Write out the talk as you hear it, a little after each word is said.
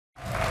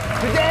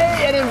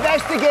Today, an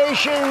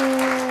investigation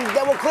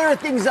that will clear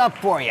things up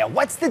for you.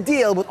 What's the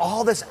deal with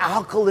all this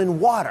alkaline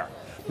water?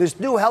 This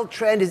new health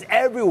trend is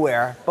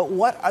everywhere, but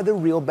what are the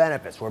real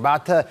benefits? We're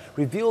about to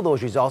reveal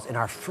those results in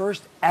our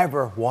first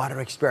ever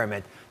water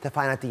experiment to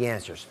find out the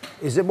answers.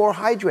 Is it more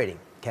hydrating?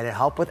 Can it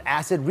help with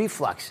acid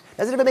reflux?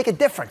 Does it even make a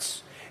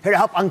difference? Here to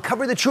help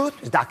uncover the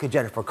truth is Dr.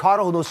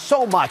 𝗵𝗻𝗃𝗃𝗏, who knows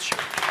so much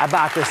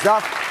about this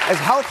stuff. As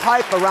health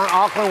hype around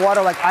alkaline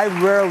water like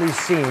I've rarely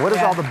seen. What is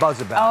all the buzz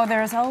about? Oh,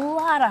 there's a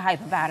lot of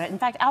hype about it. In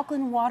fact,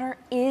 alkaline water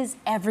is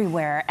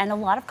everywhere, and a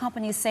lot of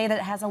companies say that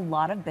it has a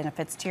lot of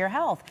benefits to your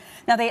health.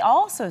 Now, they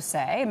also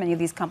say, many of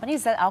these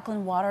companies, that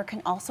alkaline water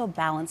can also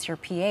balance your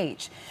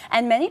pH.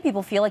 And many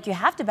people feel like you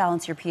have to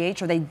balance your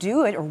pH, or they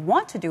do it or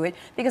want to do it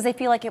because they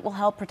feel like it will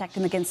help protect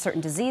them against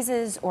certain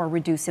diseases or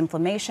reduce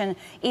inflammation,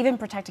 even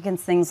protect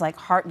against things like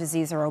heart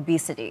disease or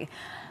obesity.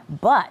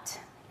 But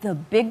the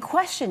big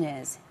question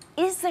is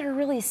there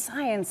really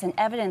science and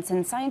evidence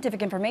and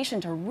scientific information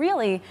to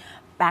really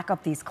back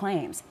up these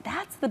claims?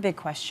 That's the big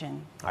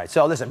question. All right,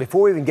 so listen,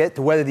 before we even get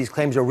to whether these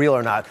claims are real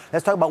or not,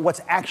 let's talk about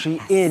what's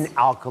actually in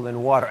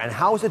alkaline water and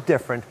how is it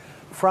different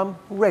from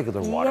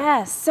regular water.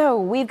 Yes, so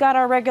we've got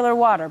our regular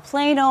water,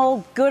 plain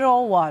old, good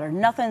old water,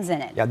 nothing's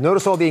in it. Yeah,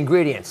 notice all the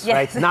ingredients,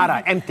 yes. right?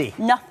 Nada, empty.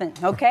 Nothing,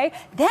 okay?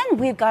 Then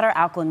we've got our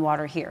alkaline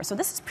water here. So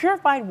this is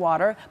purified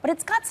water, but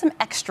it's got some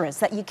extras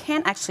that you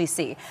can't actually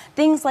see.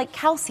 Things like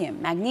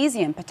calcium,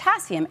 magnesium,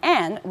 potassium,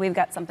 and we've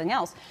got something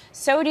else,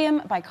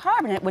 sodium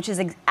bicarbonate, which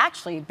is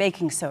actually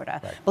baking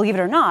soda, right, believe it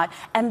or not.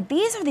 And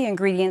these are the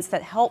ingredients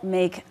that help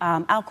make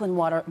alkaline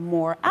water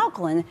more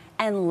alkaline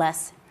and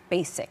less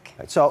basic.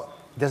 Right, so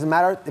it doesn't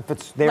matter if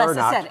it's there or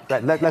not. Acidic.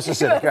 Right, less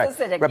acidic. Right.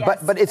 Acidic, Right,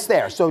 yes. but it's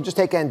there, so just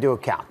take that into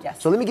account.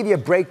 Yes. So let me give you a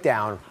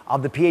breakdown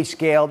of the pH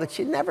scale that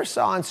you never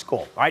saw in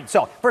school. All right,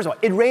 so first of all,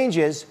 it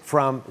ranges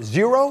from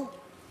 0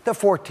 to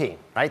 14,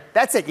 right?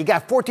 That's it, you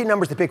got 14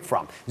 numbers to pick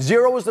from.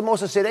 0 is the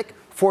most acidic,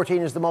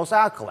 14 is the most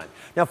alkaline.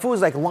 Now,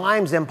 foods like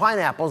limes and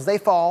pineapples, they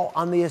fall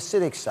on the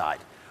acidic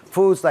side.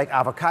 Foods like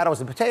avocados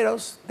and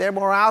potatoes, they're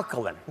more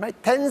alkaline, right?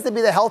 Tends to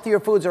be the healthier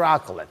foods are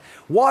alkaline.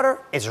 Water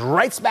is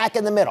right smack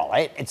in the middle,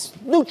 right? It's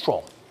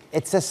neutral.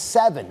 It's a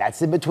 7.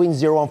 That's in between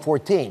 0 and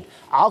 14.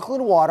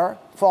 Alkaline water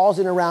falls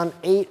in around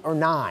 8 or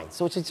 9.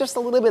 So it's just a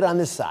little bit on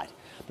this side.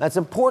 That's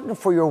important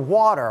for your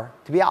water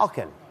to be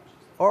alkaline.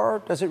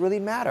 Or does it really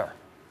matter?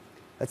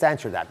 Let's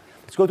answer that.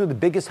 Let's go through the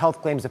biggest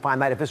health claims to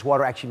find out if this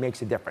water actually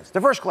makes a difference.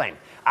 The first claim,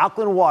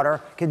 alkaline water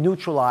can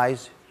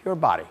neutralize your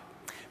body.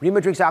 Rima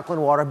drinks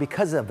alkaline water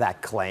because of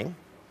that claim.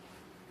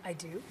 I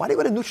do. Why do you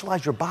want to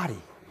neutralize your body?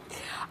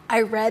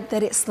 I read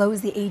that it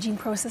slows the aging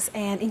process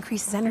and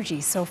increases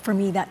energy. So for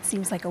me, that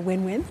seems like a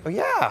win-win. Oh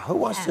yeah, who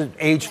wants to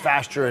age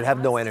faster and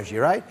have no energy,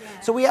 right? Yeah.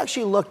 So we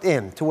actually looked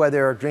into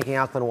whether drinking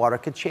alkaline water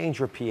could change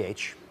your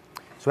pH.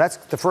 So that's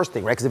the first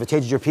thing, right? Because if it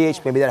changes your pH,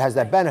 maybe that has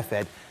that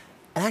benefit.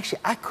 And actually,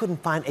 I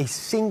couldn't find a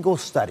single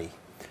study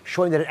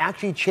showing that it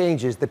actually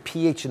changes the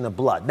pH in the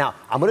blood. Now,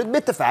 I'm going to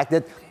admit the fact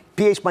that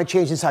pH might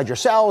change inside your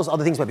cells,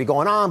 other things might be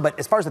going on, but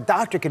as far as the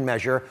doctor can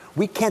measure,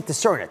 we can't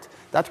discern it.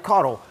 Dr.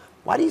 𝗃𝗏,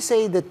 why do you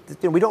say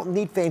that we don't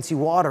need fancy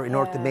water in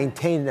order to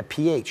maintain the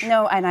pH?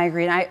 No, and I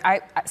agree.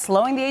 And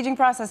slowing the aging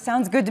process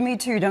sounds good to me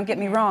too, don't get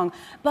me wrong.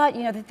 But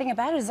you know, the thing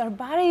about it is our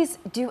bodies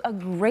do a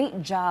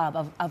great job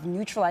of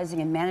neutralizing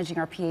and managing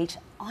our pH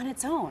on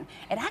its own.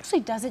 It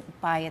actually does it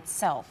by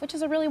itself, which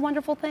is a really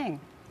wonderful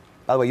thing.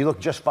 By the way, you look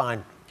just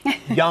fine.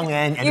 Young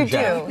and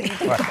energetic. You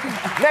do.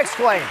 Right. Next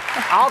claim,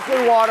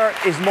 alkaline water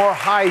is more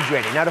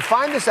hydrating. Now to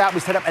find this out, we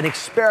set up an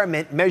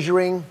experiment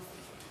measuring,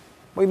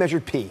 we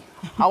measured pee.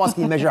 How else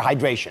can you measure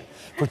hydration?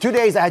 For 2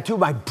 days, I had two of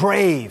my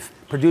brave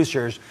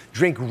producers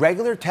drink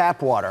regular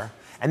tap water,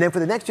 and then for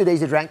the next 2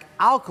 days, they drank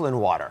alkaline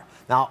water.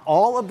 Now,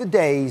 all of the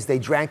days, they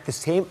drank the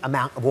same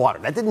amount of water.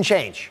 That didn't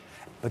change,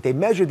 but they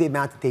measured the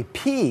amount that they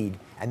peed,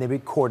 and they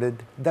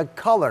recorded the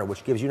color,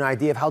 which gives you an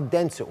idea of how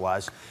dense it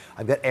was.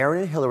 I've got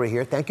Aaron and Hillary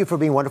here. Thank you for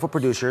being wonderful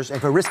producers and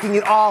for risking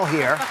it all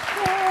here.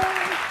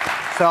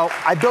 So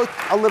I built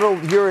a little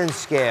urine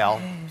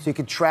scale so you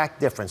could track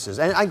differences.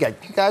 And again,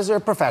 you guys are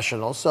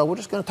professionals, so we're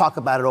just going to talk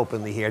about it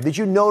openly here. Did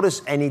you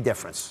notice any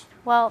difference?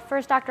 Well,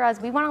 first, Dr. Oz,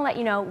 we want to let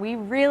you know we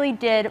really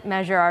did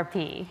measure our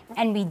pee.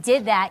 And we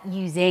did that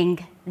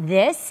using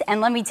this,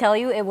 and let me tell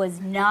you, it was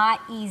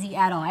not easy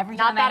at all. Every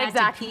time I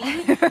had to pee,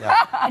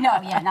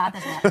 not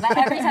this one. But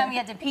every time we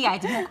had to pee, I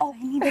had to be like, oh,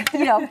 I need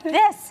to,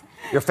 this.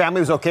 Your family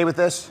was okay with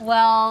this?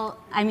 Well,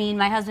 I mean,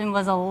 my husband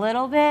was a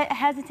little bit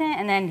hesitant,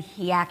 and then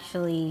he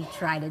actually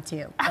tried it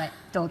too, but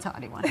don't tell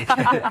anyone.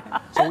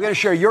 So we're going to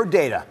share your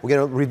data. We're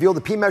going to reveal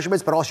the pee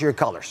measurements, but also your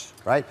colors,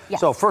 right? Yes.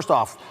 So first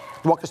off,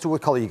 walk us through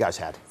what color you guys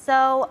had.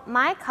 So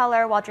my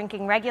color while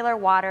drinking regular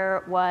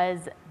water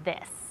was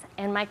this.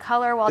 And my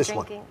color while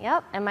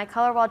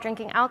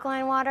drinking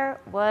alkaline water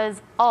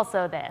was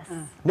also this.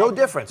 No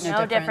difference?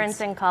 No difference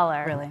in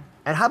color. Really.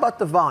 And how about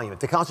the volume?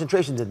 The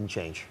concentration didn't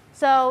change?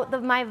 So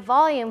my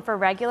volume for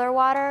regular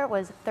water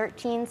was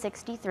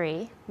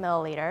 1363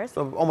 milliliters.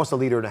 So almost 1.5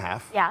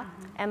 liters. Yeah,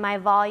 and my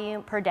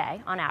volume per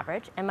day on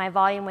average. And my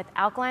volume with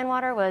alkaline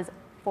water was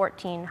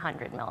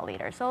 1,400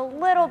 milliliters. So a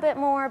little bit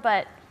more,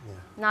 but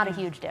not a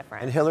huge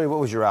difference. And Hillary, what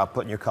was your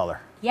output and your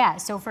color? Yeah,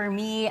 so for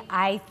me,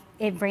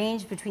 it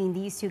ranged between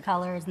these two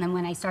colors, and then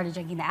when I started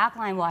drinking the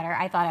alkaline water,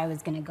 I thought I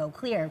was gonna go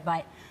clear,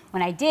 but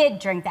when I did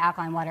drink the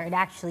alkaline water, it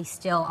actually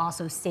still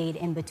also stayed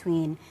in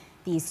between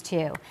these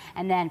two.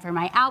 And then for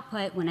my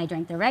output, when I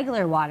drank the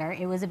regular water,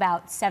 it was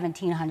about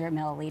 1,700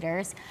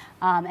 milliliters.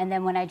 And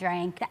then when I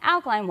drank the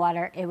alkaline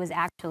water, it was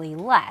actually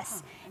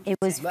less. It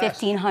was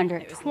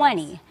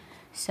 1,520.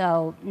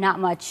 So not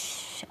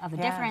much of a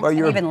difference. Well,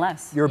 even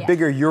less. You're a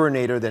bigger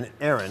urinator than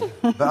Erin,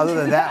 but other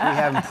than that, we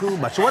haven't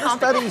proved much. So what do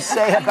studies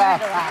say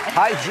about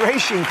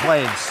hydration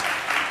claims?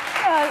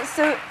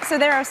 So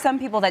there are some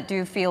people that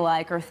do feel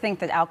like or think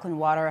that alkaline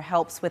water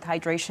helps with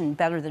hydration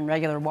better than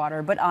regular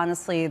water, but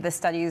honestly, the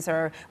studies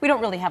we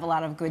don't really have a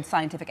lot of good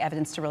scientific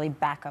evidence to really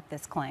back up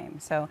this claim.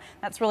 So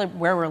that's really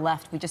where we're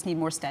left. We just need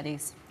more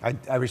studies.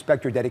 I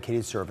respect your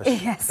dedicated service.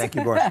 Yes. Thank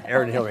you,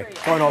 Erin and Hillary.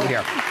 Going over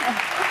here.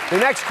 The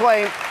next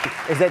claim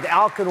is that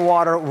alkaline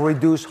water will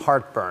reduce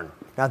heartburn.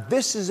 Now,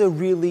 this is a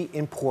really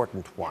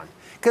important one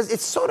because it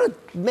sort of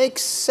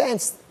makes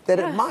sense that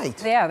it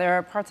might. Yeah, there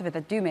are parts of it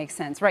that do make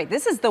sense. Right,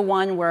 this is the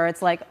one where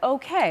it's like,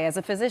 okay, as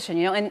a physician,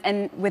 you know,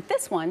 and with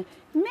this one,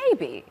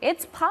 maybe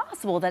it's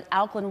possible that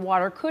alkaline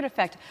water could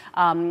affect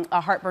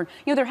a heartburn.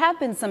 You know, there have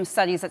been some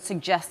studies that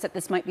suggest that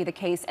this might be the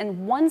case,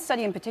 and one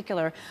study in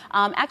particular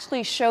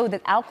actually showed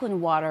that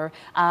alkaline water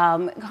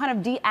kind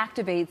of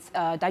deactivates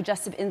a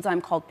digestive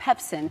enzyme called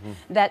pepsin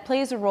that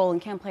plays a role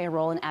and can play a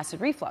role in acid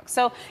reflux.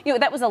 So, you know,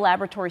 that was a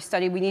laboratory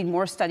study. We need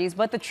more studies,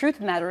 but the truth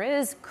of the matter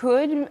is,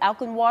 could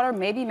alkaline water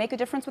maybe make a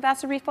difference with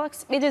acid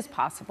reflux? It is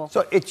possible.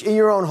 So it's in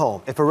your own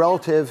home. If a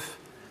relative,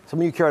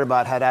 someone you cared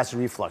about, had acid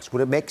reflux,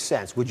 would it make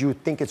sense? Would you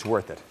think it's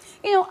worth it?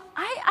 You know,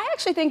 I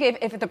actually think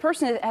if the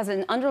person has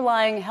an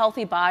underlying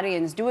healthy body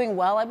and is doing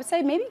well, I would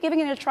say maybe giving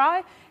it a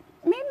try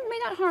may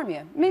not harm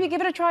you. Maybe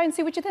give it a try and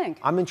see what you think.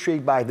 I'm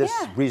intrigued by this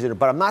reason,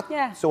 but I'm not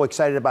so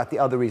excited about the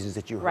other reasons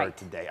that you heard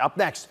today. Up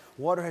next,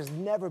 water has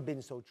never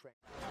been so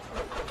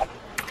trendy.